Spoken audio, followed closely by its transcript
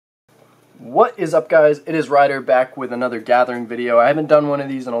What is up, guys? It is Ryder back with another gathering video. I haven't done one of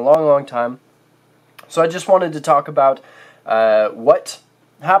these in a long time, so I just wanted to talk about what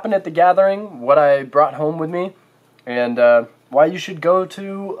happened at the gathering, what I brought home with me, and why you should go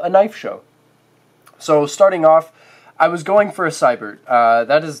to a knife show. So starting off, I was going for a Seibert.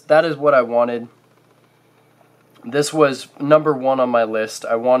 That is what I wanted. This was number one on my list.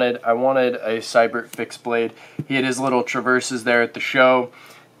 I wanted a Seibert fixed blade. He had his little traverses there at the show,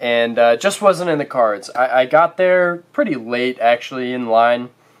 and just wasn't in the cards. I got there pretty late, actually, in line.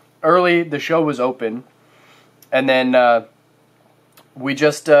 Early, the show was open, and then I went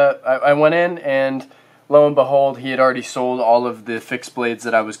in, and lo and behold, he had already sold all of the fixed blades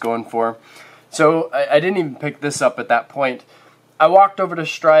that I was going for. So I didn't even pick this up at that point. I walked over to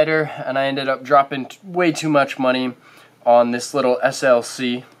Strider, and I ended up dropping way too much money on this little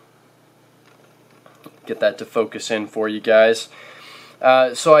SLC. Get that to focus in for you guys.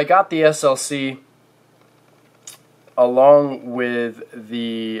 So I got the SLC along with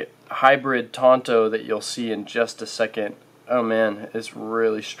the hybrid Tonto that you'll see in just a second. Oh man, it's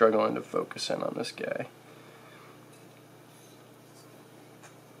really struggling to focus in on this guy.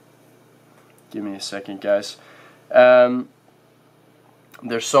 Give me a second, guys.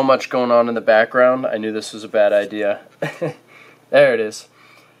 There's so much going on in the background. I knew this was a bad idea. There it is.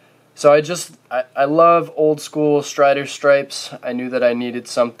 So I love old school Strider stripes. I knew that I needed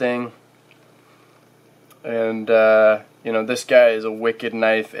something. And, you know, this guy is a wicked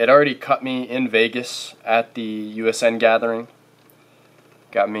knife. It already cut me in Vegas at the USN Gathering.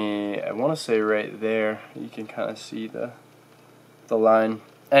 Got me, I want to say right there. You can kind of see the line.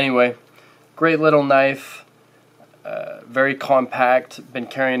 Anyway, great little knife. Very compact. Been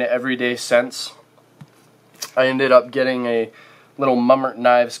carrying it every day since. I ended up getting a little Mummert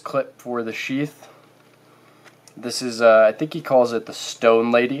Knives clip for the sheath. This is, I think he calls it the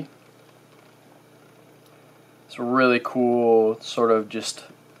Stone Lady. It's a really cool, sort of just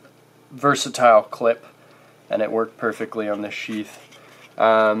versatile clip, and it worked perfectly on this sheath.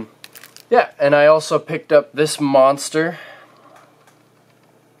 Yeah, and I also picked up this monster.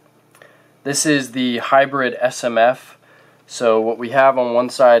 This is the hybrid SMF. So what we have on one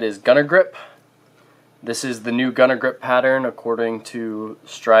side is gunner grip. This is the new gunner grip pattern according to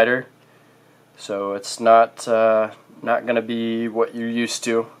Strider. So it's not going to be what you're used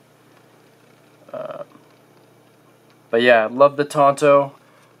to. But yeah, love the Tonto.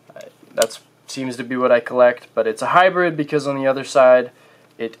 That seems to be what I collect. But it's a hybrid because on the other side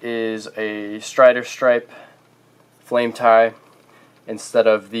it is a Strider stripe flame tie instead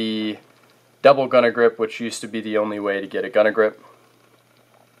of the double gunner grip, which used to be the only way to get a gunner grip.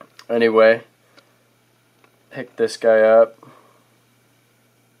 Anyway, pick this guy up.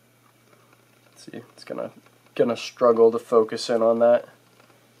 Let's see, it's gonna struggle to focus in on that.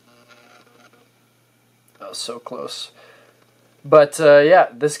 Oh, so close. But yeah,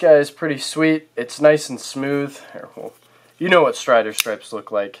 this guy is pretty sweet. It's nice and smooth. Here, well, you know what Strider stripes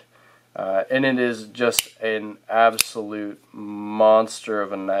look like, and it is just an absolute monster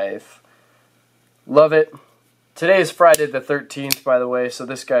of a knife. Love it. Today is Friday the 13th, by the way, so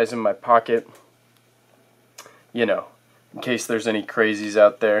this guy's in my pocket. You know, in case there's any crazies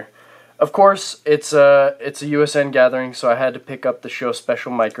out there. Of course, it's a USN Gathering, so I had to pick up the show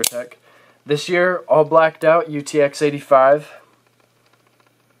special Microtech. This year, all blacked out, UTX 85.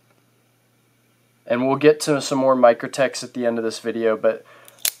 And we'll get to some more Microtechs at the end of this video, but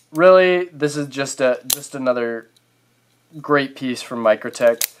really, this is just another great piece from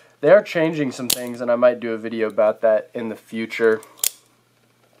Microtech. They are changing some things, and I might do a video about that in the future.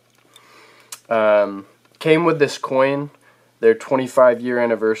 Came with this coin, their 25-year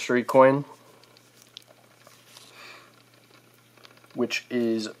anniversary coin, which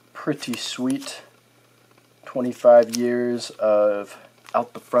is pretty sweet. 25 years of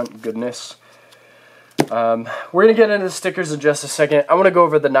out the front goodness. We're going to get into the stickers in just a second. I want to go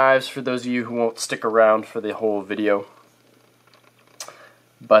over the knives for those of you who won't stick around for the whole video.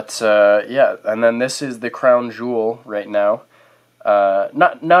 But yeah, and then this is the crown jewel right now.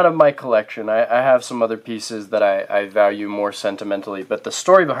 Not of my collection. I have some other pieces that I value more sentimentally, but the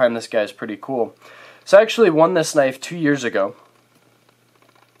story behind this guy is pretty cool. So I actually won this knife 2 years ago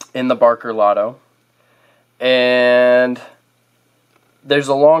in the Barker Lotto, and there's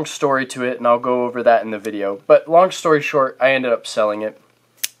a long story to it, and I'll go over that in the video. But long story short, I ended up selling it,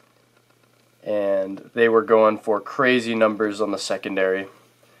 and they were going for crazy numbers on the secondary.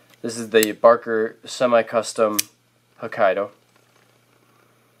 This is the Barker semi-custom Hokkaido,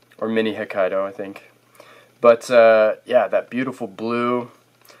 or mini Hokkaido, I think. But yeah, that beautiful blue.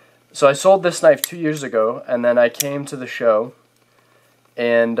 So I sold this knife 2 years ago, and then I came to the show,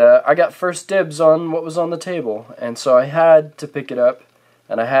 and I got first dibs on what was on the table, and so I had to pick it up,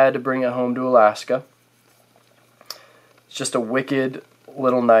 and I had to bring it home to Alaska. It's just a wicked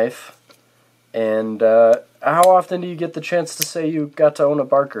little knife, and how often do you get the chance to say you got to own a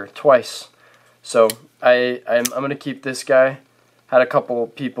Barker? Twice. So I'm going to keep this guy. Had a couple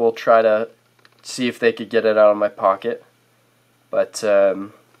people try to see if they could get it out of my pocket, but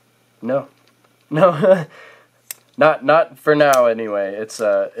no. Not for now anyway. It's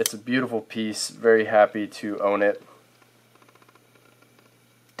a beautiful piece. Very happy to own it.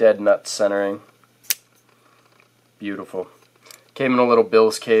 Dead nut centering. Beautiful. Came in a little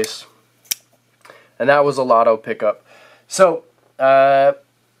Bill's case. And that was a lotto pickup. So,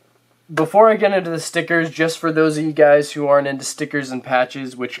 before I get into the stickers, just for those of you guys who aren't into stickers and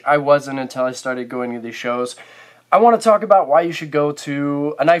patches, which I wasn't until I started going to these shows, I want to talk about why you should go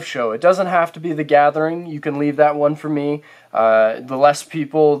to a knife show. It doesn't have to be The Gathering. You can leave that one for me. The less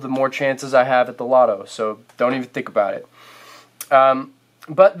people, the more chances I have at the lotto. So don't even think about it.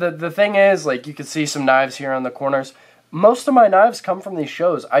 But the thing is, like, you can see some knives here on the corners. Most of my knives come from these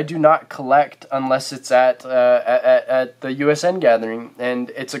shows. I do not collect unless it's at the USN Gathering, and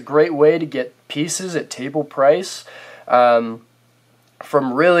it's a great way to get pieces at table price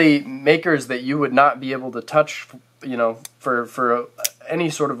from really makers that you would not be able to touch, you know, for any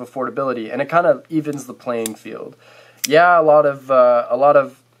sort of affordability, and it kind of evens the playing field. Yeah, a lot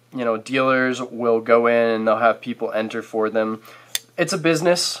of you know, dealers will go in and they'll have people enter for them. It's a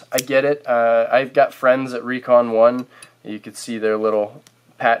business. I get it. I've got friends at Recon 1. You can see their little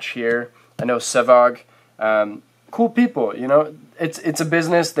patch here. I know Sevog. Cool people, you know. It's a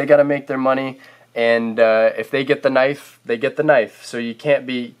business. They got to make their money, and if they get the knife, they get the knife. So you can't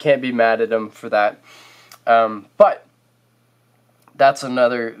be mad at them for that. But that's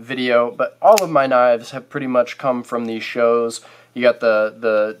another video. But all of my knives have pretty much come from these shows. You got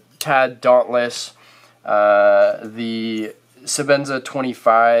the Tad Dauntless, the Sebenza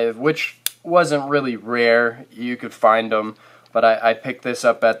 25, which wasn't really rare. You could find them, but I picked this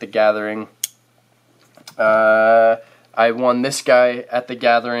up at the Gathering. I won this guy at the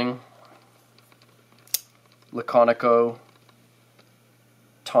Gathering. Laconico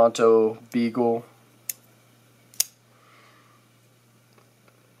Tonto Beagle.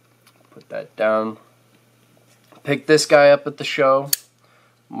 Put that down. Picked this guy up at the show.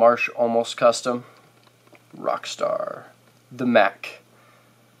 Marsh Almost Custom. Rockstar. The Mac.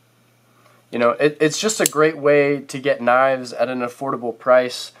 You know, it's just a great way to get knives at an affordable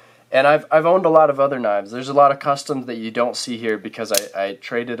price. And I've owned a lot of other knives. There's a lot of customs that you don't see here because I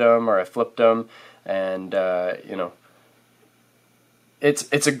traded them or I flipped them, and you know,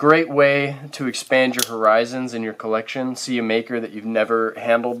 it's a great way to expand your horizons in your collection. See a maker that you've never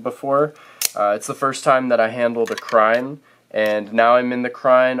handled before. It's the first time that I handled a Krine, and now I'm in the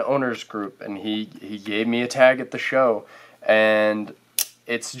Krine owners group, and he gave me a tag at the show, and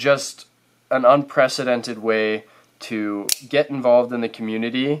it's just an unprecedented way to get involved in the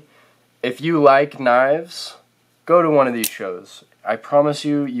community. If you like knives, go to one of these shows. I promise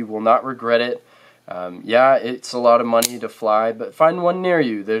you, you will not regret it. Yeah, it's a lot of money to fly, but find one near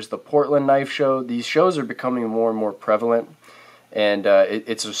you. There's the Portland Knife Show. These shows are becoming more and more prevalent, and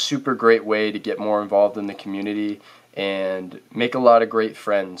it's a super great way to get more involved in the community and make a lot of great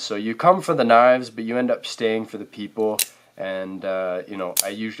friends. So you come for the knives, but you end up staying for the people. And, you know, I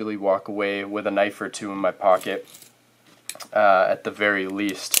usually walk away with a knife or two in my pocket, at the very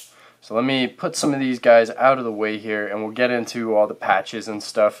least. So let me put some of these guys out of the way here, and we'll get into all the patches and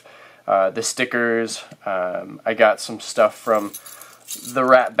stuff. The stickers. I got some stuff from the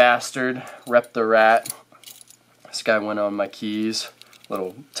Rat Bastard, Rep the Rat. This guy went on my keys.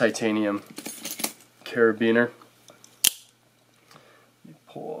 Little titanium carabiner. Let me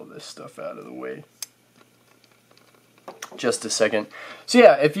pull all this stuff out of the way. Just a second. So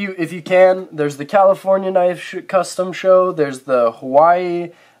yeah, if you can, there's the California Knife Custom Show. There's the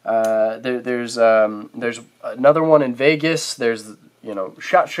Hawaii. There's another one in Vegas. There's, you know,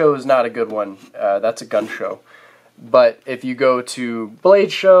 SHOT Show is not a good one. That's a gun show. But if you go to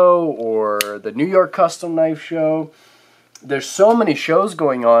Blade Show or the New York Custom Knife Show, there's so many shows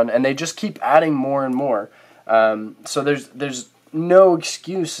going on, and they just keep adding more and more. So there's no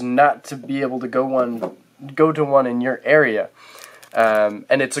excuse not to be able to go to one in your area.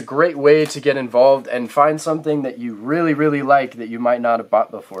 And it's a great way to get involved and find something that you really, really like that you might not have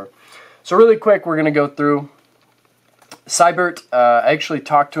bought before. So really quick, we're going to go through Seibert. I actually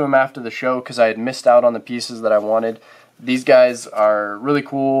talked to him after the show because I had missed out on the pieces that I wanted. These guys are really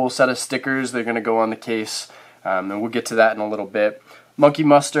cool set of stickers. They're going to go on the case, and we'll get to that in a little bit. Monkey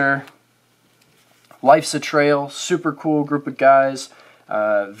Muster, Life's a Trail, super cool group of guys.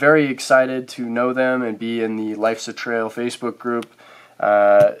 Very excited to know them and be in the Life's a Trail Facebook group.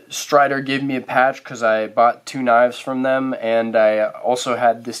 Strider gave me a patch because I bought 2 knives from them, and I also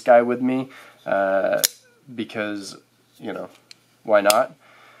had this guy with me because, you know, why not?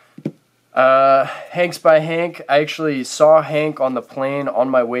 Hanks by Hank. I actually saw Hank on the plane on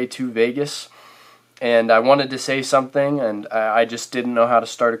my way to Vegas, and I wanted to say something, and I just didn't know how to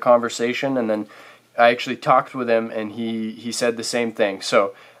start a conversation, and then I actually talked with him, and he said the same thing.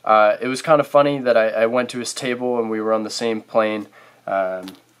 So it was kind of funny that I went to his table and we were on the same plane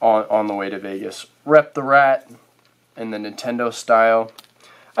on the way to Vegas. Rep the Rat in the Nintendo style.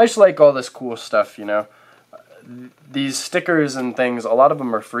 I just like all this cool stuff, you know. These stickers and things, a lot of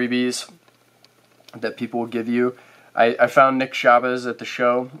them are freebies that people will give you. I found Nick Chavez at the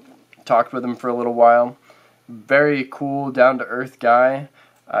show, talked with him for a little while. Very cool, down-to-earth guy.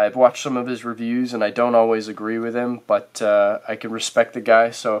 I've watched some of his reviews and I don't always agree with him, but I can respect the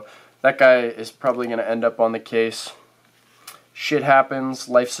guy, so that guy is probably going to end up on the case. Shit happens,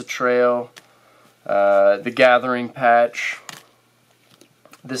 Life's a Trail, The Gathering patch.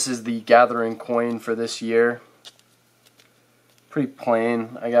 This is the Gathering coin for this year. Pretty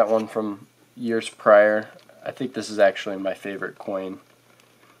plain. I got one from years prior. I think this is actually my favorite coin.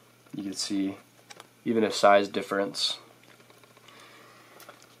 You can see even a size difference.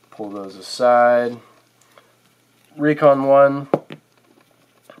 Pull those aside. Recon 1.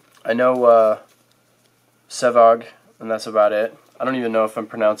 I know Sevog, and that's about it. I don't even know if I'm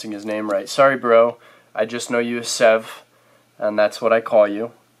pronouncing his name right. Sorry, bro. I just know you as Sev, and that's what I call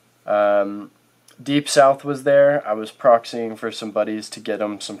you. Deep South was there. I was proxying for some buddies to get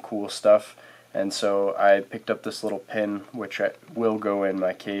them some cool stuff, and so I picked up this little pin, which will go in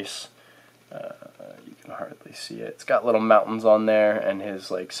my case. You can hardly see it. It's got little mountains on there and his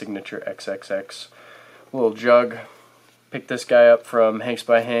like signature XXX little jug. Picked this guy up from Hanks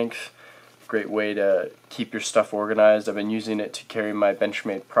by Hanks. Great way to keep your stuff organized. I've been using it to carry my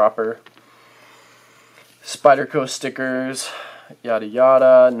Benchmade proper. Spyderco stickers, yada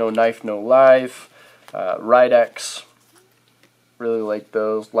yada. No Knife, No Life. Ridex. Really like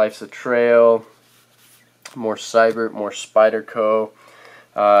those. Life's a Trail. More Cybert, more Spyderco.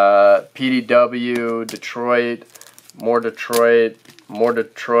 PDW, Detroit, more Detroit, more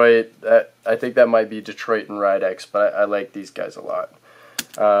Detroit. I think that might be Detroit and Ridex, but I like these guys a lot.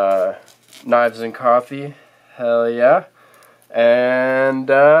 Knives and Coffee, hell yeah. And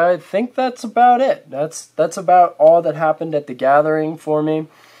I think that's about it. That's about all that happened at the Gathering for me.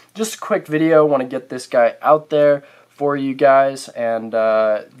 Just a quick video. Want to get this guy out there for you guys and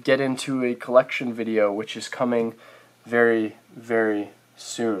get into a collection video, which is coming very, very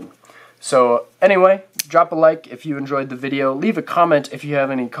soon. So anyway, drop a like if you enjoyed the video. Leave a comment if you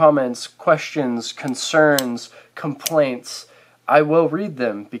have any comments, questions, concerns, complaints. I will read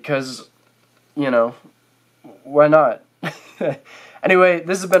them because, you know, why not? Anyway,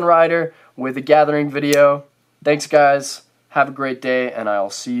 this has been Ryder with a Gathering video. Thanks guys, have a great day, and I'll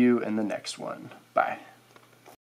see you in the next one. Bye.